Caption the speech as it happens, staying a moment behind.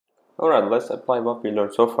Alright, let's apply what we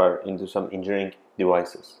learned so far into some engineering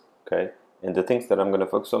devices, okay? And the things that I'm going to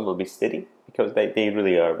focus on will be steady because they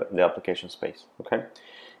really are in the application space, okay?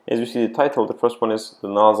 As you see the title, the first one is the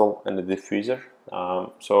nozzle and the diffuser.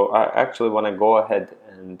 So I actually want to go ahead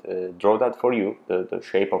and draw that for you, the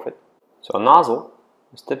shape of it. So a nozzle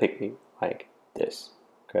is typically like this,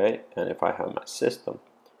 okay? And if I have my system,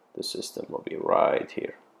 the system will be right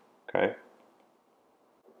here, okay?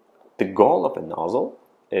 The goal of a nozzle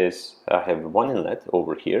is I have one inlet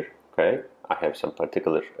over here, okay? I have some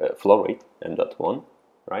particular flow rate, m.1,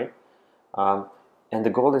 right? And the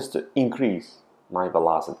goal is to increase my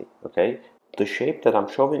velocity, okay? The shape that I'm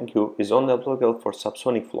showing you is only applicable for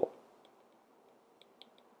subsonic flow.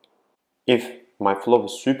 If my flow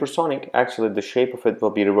is supersonic, actually the shape of it will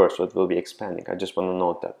be reversed, so it will be expanding. I just want to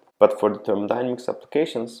note that. But for the thermodynamics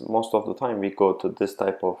applications, most of the time we go to this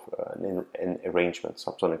type of an arrangement,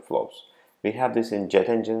 subsonic flows. We have this in jet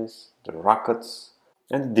engines, the rockets,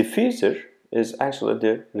 and the diffuser is actually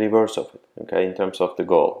the reverse of it, okay, in terms of the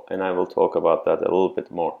goal. And I will talk about that a little bit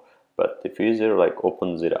more. But diffuser like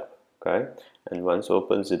opens it up, okay? And once it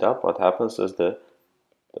opens it up, what happens is the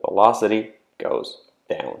velocity goes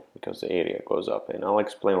down because the area goes up. And I'll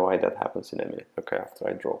explain why that happens in a minute, okay, after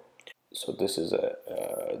I draw. So this is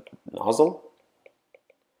a nozzle.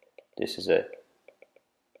 This is a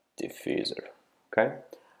diffuser, okay?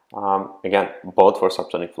 Again, both for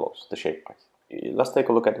subsonic flows, the shape wise. Let's take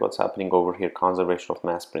a look at what's happening over here, conservation of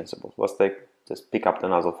mass principle. Let's just pick up the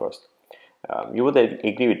nozzle first. You would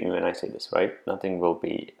agree with me when I say this, right? Nothing will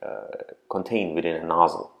be contained within a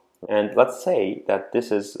nozzle. And let's say that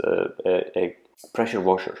this is a pressure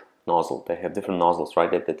washer nozzle. They have different nozzles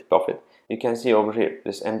right at the tip of it. You can see over here,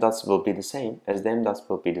 this m dots will be the same. As the m dots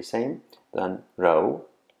will be the same, then rho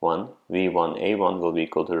 1, V1, A1 will be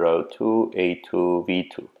equal to rho 2, A2,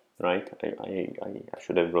 V2, right? I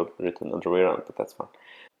should have written other way around, but that's fine.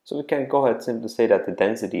 So we can go ahead and simply say that the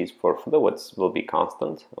densities for fluids will be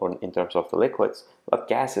constant, or in terms of the liquids, but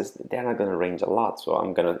gases, they're not going to range a lot, so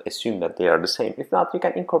I'm going to assume that they are the same. If not, you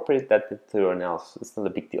can incorporate that into your analysis. It's not a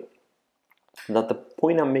big deal. Now the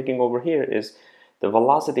point I'm making over here is the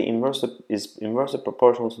velocity is inversely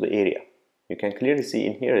proportional to the area. You can clearly see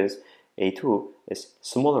in here is A2 is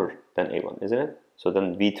smaller than A1, isn't it? So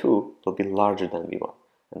then V2 will be larger than V1.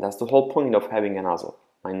 And that's the whole point of having a nozzle.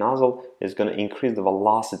 My nozzle is going to increase the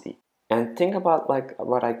velocity. And think about like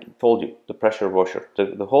what I told you, the pressure washer.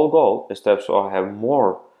 The whole goal is to have, so I have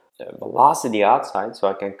more velocity outside, so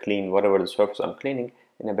I can clean whatever the surface I'm cleaning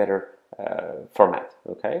in a better format,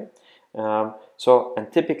 okay?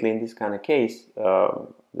 And typically in this kind of case,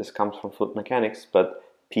 this comes from fluid mechanics, but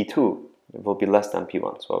P2 will be less than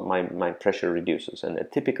P1, so my pressure reduces. And a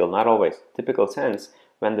typical, not always, typical sense,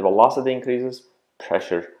 when the velocity increases,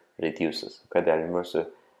 pressure reduces, okay? They are inversely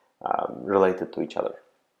related to each other.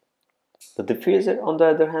 The diffuser, on the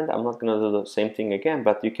other hand, I'm not going to do the same thing again,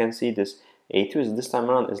 but you can see this A2 is this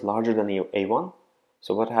time around is larger than A1.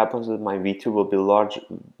 So what happens is my V2 will be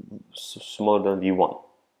smaller than V1,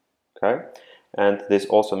 okay? And this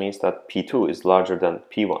also means that P2 is larger than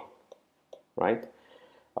P1, right?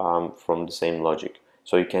 From the same logic.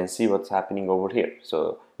 So you can see what's happening over here.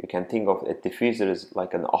 So you can think of a diffuser as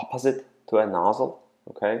like an opposite to a nozzle,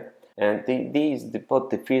 okay? And both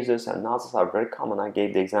diffusers and nozzles are very common. I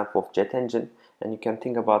gave the example of jet engine, and you can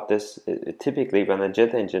think about this typically when a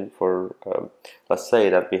jet engine for, let's say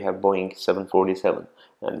that we have Boeing 747,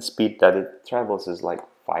 and the speed that it travels is like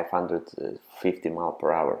 550 miles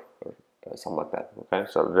per hour or something like that, okay?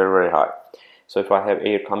 So very, very high. So if I have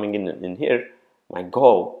air coming in here, my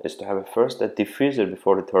goal is to have first a diffuser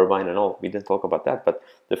before the turbine and all. We didn't talk about that, but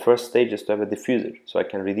the first stage is to have a diffuser, so I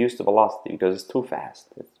can reduce the velocity because it's too fast.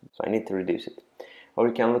 So I need to reduce it. Or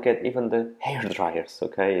we can look at even the hair dryers,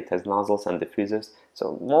 okay? It has nozzles and diffusers.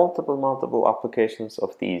 So multiple applications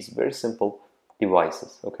of these very simple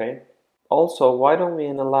devices, okay? Also, why don't we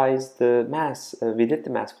analyze the mass? We did the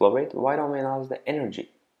mass flow rate. Why don't we analyze the energy,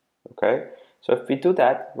 okay? So if we do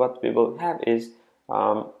that, what we will have is,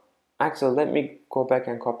 actually, let me go back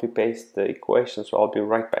and copy paste the equation, so I'll be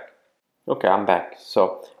right back. Okay, I'm back.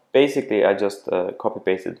 So basically, I just copy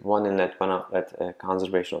pasted one inlet, one outlet,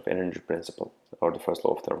 conservation of energy principle, or the first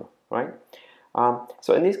law of thermo, right?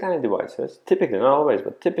 So in these kind of devices, typically, not always,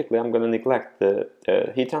 but typically, I'm going to neglect the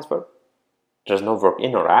heat transfer. There's no work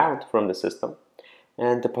in or out from the system.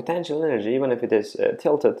 And the potential energy, even if it is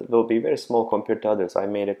tilted, will be very small compared to others. I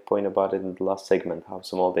made a point about it in the last segment, how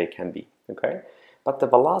small they can be, okay? But the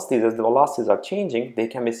velocities, as the velocities are changing, they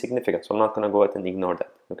can be significant. So I'm not going to go ahead and ignore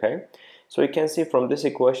that, okay? So you can see from this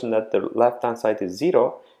equation that the left-hand side is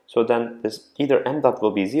 0. So then this either m dot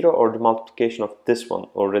will be 0 or the multiplication of this one,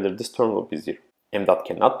 or rather this term will be 0. M dot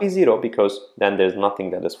cannot be 0 because then there's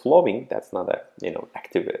nothing that is flowing. That's not a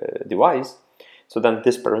active device. So then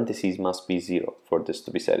this parentheses must be 0 for this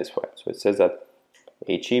to be satisfied. So it says that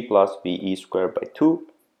HE plus VE squared by 2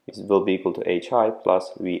 will be equal to HI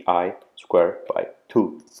plus VI squared by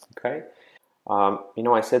 2. Okay.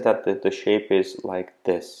 I said that the shape is like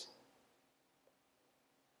this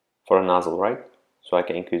for a nozzle, right? So I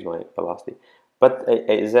can increase my velocity. But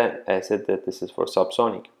I said that this is for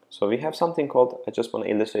subsonic. So we have something called, I just want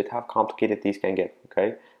to illustrate how complicated these can get,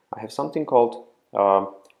 okay? I have something called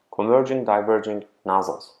converging, diverging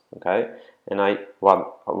nozzles, okay? And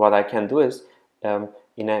what I can do is,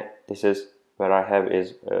 this is where I have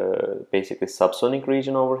is basically subsonic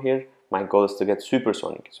region over here. My goal is to get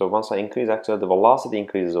supersonic. So once I increase, actually the velocity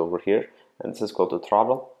increases over here, and this is called the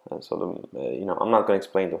throttle. And so I'm not going to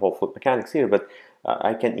explain the whole fluid mechanics here, but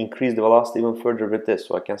I can increase the velocity even further with this.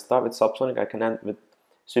 So I can start with subsonic, I can end with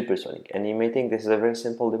supersonic. And you may think this is a very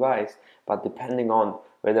simple device, but depending on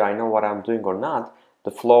whether I know what I'm doing or not,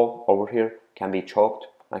 the flow over here can be choked.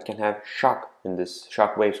 I can have shock in this,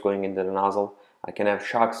 shock waves going into the nozzle. I can have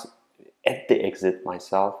shocks at the exit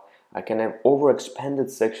myself. I can have overexpanded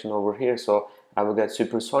section over here, so I will get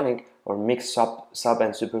supersonic or mixed sub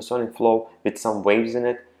and supersonic flow with some waves in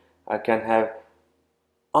it. I can have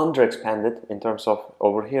underexpanded in terms of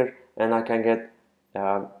over here, and I can get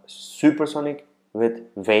supersonic with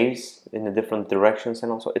waves in the different directions, and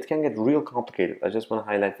also it can get real complicated. I just want to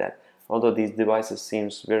highlight that. Although these devices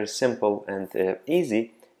seems very simple and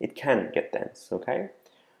easy, it can get dense, okay?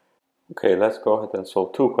 Okay, let's go ahead and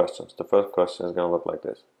solve two questions. The first question is going to look like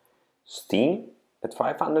this. Steam at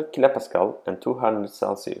 500 kilopascal and 200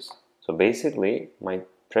 Celsius. So basically, my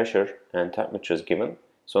pressure and temperature is given.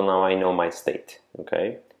 So now I know my state,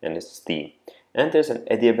 okay? And it's steam. And there's an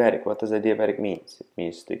adiabatic. What does adiabatic mean? It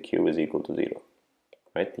means the Q is equal to 0,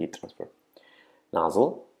 right? Heat transfer.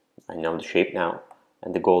 Nozzle, I know the shape now.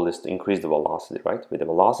 And the goal is to increase the velocity, right? With the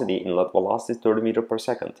velocity, inlet velocity is 30 meters per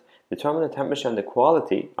second. Determine the temperature and the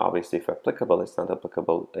quality. Obviously, if applicable, it's not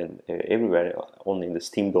applicable in everywhere, only in the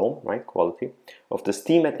steam dome, right? Quality of the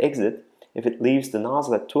steam at exit. If it leaves the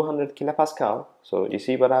nozzle at 200 kilopascal, so you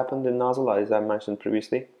see what happened in the nozzle, as I mentioned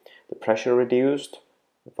previously. The pressure reduced,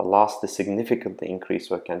 the velocity significantly increased,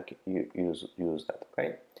 so I can use that,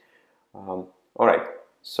 okay? All right,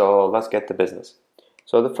 so let's get to business.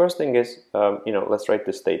 So the first thing is, let's write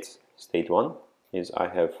the states. State 1 is I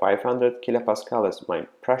have 500 kilopascal as my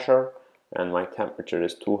pressure and my temperature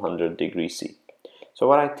is 200 degrees C. So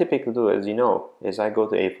what I typically do, as you know, is I go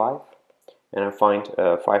to A5 and I find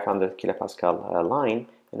a 500 kilopascal line,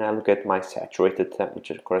 and I look at my saturated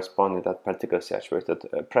temperature corresponding to that particular saturated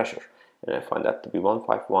pressure, and I find that to be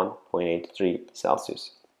 151.83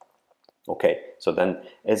 Celsius. Okay, so then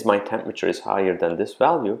as my temperature is higher than this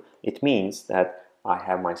value, it means that I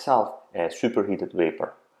have myself a superheated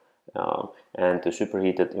vapor, and the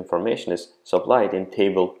superheated information is supplied in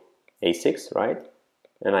table A6, right?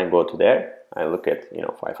 And I go to there, I look at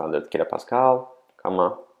 500 kilopascal,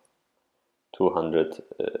 200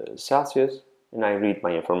 Celsius, and I read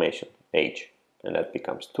my information H, and that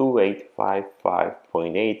becomes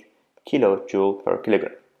 2855.8 kilojoule per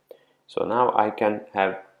kilogram. So now I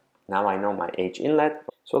know my H inlet.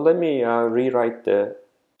 So let me rewrite the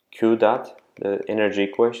Q dot. The energy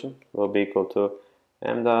equation will be equal to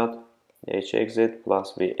m dot H exit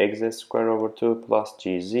plus V exit square over 2 plus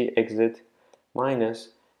GZ exit minus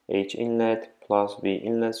H inlet plus V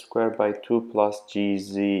inlet square by 2 plus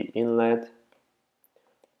GZ inlet.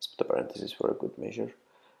 Let's put a parenthesis for a good measure.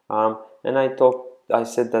 And I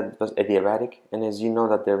said that it was adiabatic, and as you know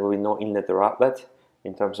that there will be no inlet or outlet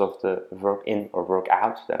in terms of the work in or work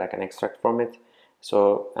out that I can extract from it.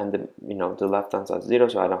 So, and the left hand side is 0,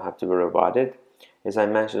 so I don't have to worry about it. As I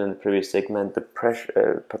mentioned in the previous segment, the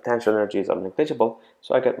pressure potential energy is negligible,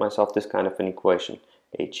 so I get myself this kind of an equation.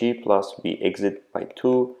 HE plus V exit by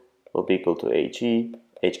 2 will be equal to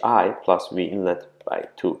HI plus V inlet by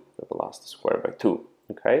 2, the velocity squared by 2.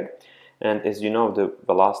 Okay, and as you know, the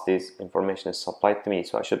velocities information is supplied to me,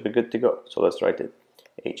 so I should be good to go. So let's write it.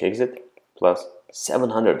 H exit plus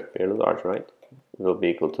 700, fairly large, right? Will be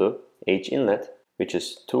equal to H inlet, which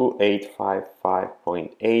is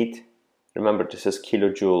 2855.8. Remember, this is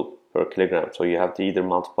kilojoule per kilogram, so you have to either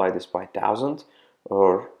multiply this by 1000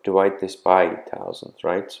 or divide this by 1000,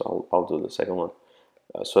 right? So I'll do the second one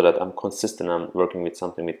so that I'm consistent. I'm working with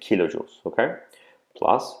something with kilojoules, okay?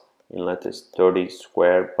 Plus inlet is 30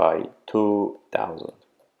 squared by 2000,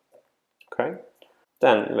 okay?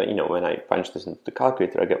 Then, when I punch this into the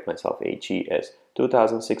calculator, I get myself HE as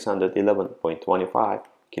 2611.25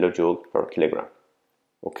 kilojoule per kilogram.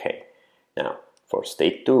 Okay, now for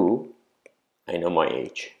state 2, I know my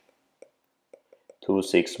H,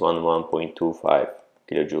 2611.25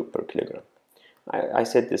 kilojoule per kilogram. I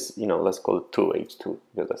said this, let's call it 2H2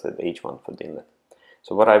 because I said H1 for the inlet.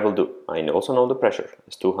 So what I will do, I also know the pressure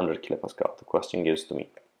is 200 kilopascal. The question gives to me.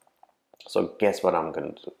 So guess what I'm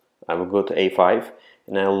going to do? I will go to A5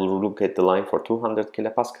 and I will look at the line for 200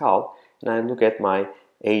 kilopascal and I look at my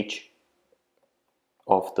H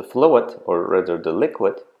of the fluid, or rather the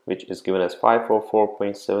liquid, which is given as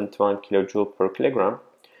 504.71 kilojoule per kilogram,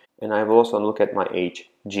 and I will also look at my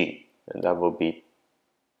Hg, and that will be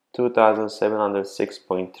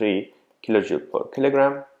 2706.3 kilojoule per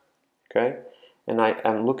kilogram. Okay, and I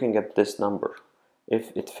am looking at this number.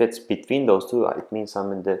 If it fits between those two, it means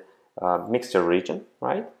I'm in the mixture region,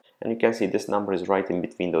 right? And you can see this number is right in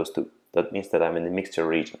between those two. That means that I'm in the mixture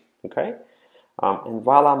region. Okay. And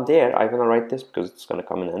while I'm there, I'm going to write this because it's going to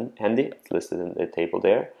come in handy. It's listed in the table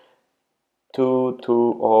there.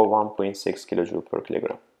 2201.6 kilojoule per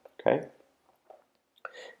kilogram. Okay.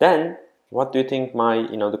 Then, what do you think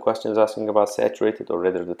the question is asking about saturated, or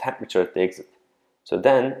rather the temperature at the exit. So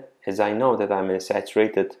then, as I know that I'm in a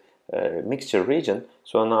saturated mixture region,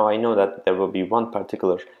 so now I know that there will be one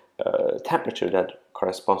particular temperature that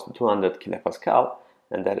corresponds to 200 kilopascal,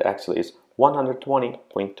 and that actually is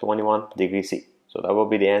 120.21 degrees C. So that will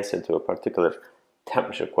be the answer to a particular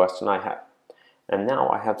temperature question I have. And now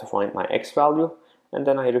I have to find my X value, and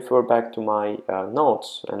then I refer back to my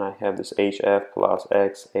notes, and I have this HF plus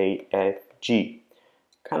XAFG.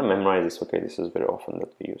 Kind of memorize this, okay? This is very often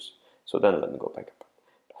that we use. So then let me go back up.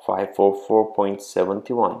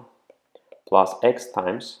 544.71 plus X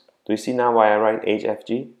times, do you see now why I write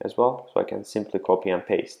HFG as well? So I can simply copy and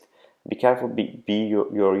paste. Be careful,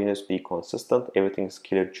 your units be consistent. Everything is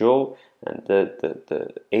kilojoule, and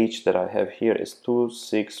the H that I have here is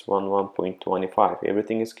 2611.25.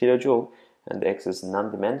 Everything is kilojoule, and the X is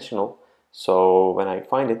non-dimensional. So when I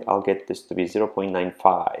find it, I'll get this to be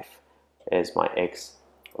 0.95 as my X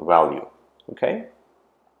value. Okay.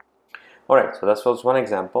 All right. So that was one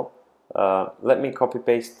example. Let me copy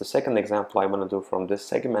paste the second example I want to do from this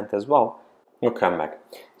segment as well. We'll come back.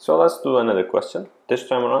 So let's do another question. This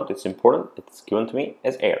time around, it's important. It's given to me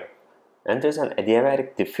as air. And there's an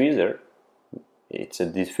adiabatic diffuser. It's a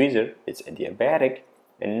diffuser. It's adiabatic.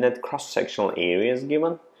 And inlet cross-sectional area is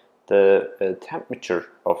given. The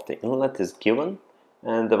temperature of the inlet is given.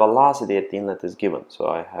 And the velocity at the inlet is given. So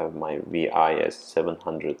I have my VI as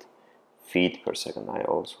 700 feet per second. I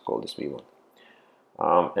also call this V1.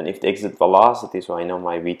 And if the exit velocity, so I know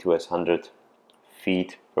my V2 as 100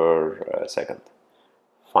 feet per second.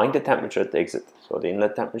 Find the temperature at the exit. So the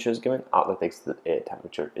inlet temperature is given, outlet exit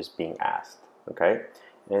temperature is being asked. Okay.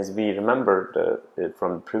 As we remember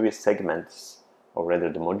from previous segments, or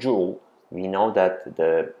rather the module, we know that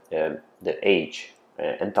the H,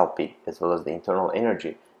 enthalpy, as well as the internal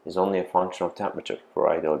energy, is only a function of temperature for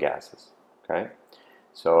ideal gases. Okay.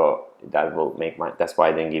 So that will make that's why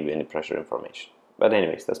I didn't give you any pressure information. But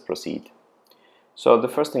anyways, let's proceed. So the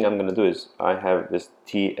first thing I'm going to do is I have this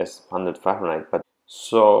T as 100 Fahrenheit,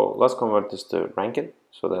 so let's convert this to Rankine.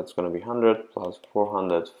 So that's going to be 100 plus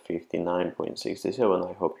 459.67.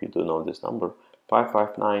 I hope you do know this number.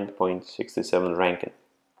 559.67 Rankine.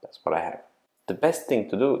 That's what I have. The best thing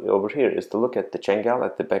to do over here is to look at the Cengel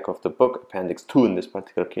at the back of the book, Appendix 2 in this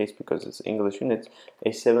particular case, because it's English units.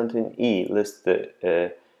 A17E lists the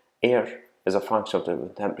air as a function of the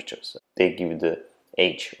temperatures. They give you the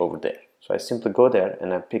H over there. So I simply go there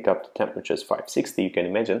and I pick up the temperatures 560, you can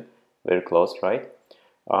imagine, very close, right?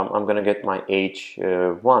 I'm going to get my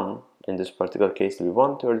H1, in this particular case, to be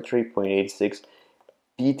 133.86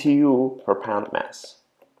 BTU per pound mass,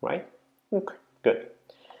 right? Okay, good.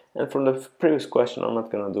 And from the previous question, I'm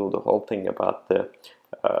not going to do the whole thing about the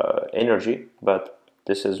energy, but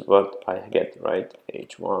this is what I get, right?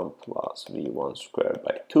 H1 plus V1 squared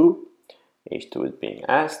by 2. H2 is being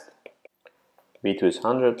asked. V2 is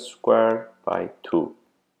 100 squared by 2.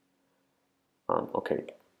 Okay,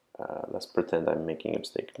 let's pretend I'm making a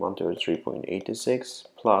mistake. 133.86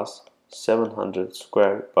 plus 700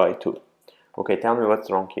 squared by 2. Okay, tell me what's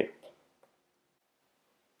wrong here.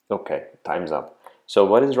 Okay, time's up. So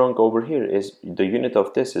what is wrong over here is the unit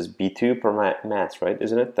of this is BTU per mass, right?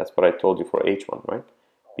 Isn't it? That's what I told you for H1, right?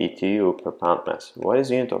 BTU per pound mass. What is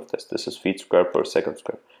the unit of this? This is feet squared per second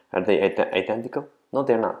squared. Are they identical? No,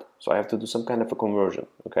 they're not. So I have to do some kind of a conversion,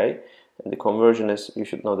 okay? And the conversion is, you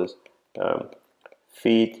should know this,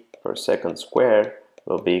 feet per second squared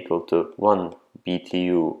will be equal to 1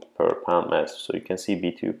 BTU per pound mass. So you can see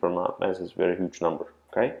BTU per pound mass is a very huge number,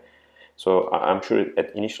 okay? So I'm sure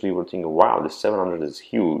initially we're thinking, wow, this 700 is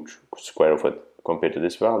huge square foot compared to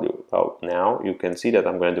this value. Well, now you can see that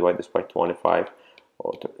I'm going to divide this by 25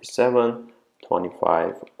 or 37,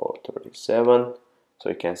 25 or 37. So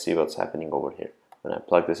you can see what's happening over here. When I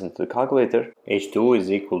plug this into the calculator, H2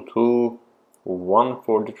 is equal to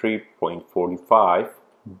 143.45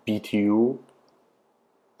 BTU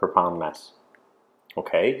per pound mass.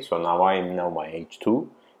 Okay, so now I know my H2.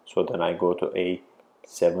 So then I go to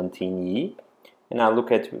A17E and I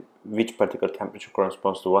look at which particle temperature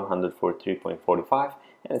corresponds to 143.45,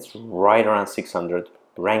 and it's right around 600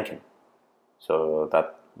 Rankine. So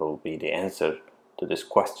that will be the answer to this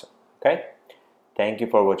question. Okay, thank you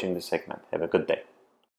for watching this segment. Have a good day.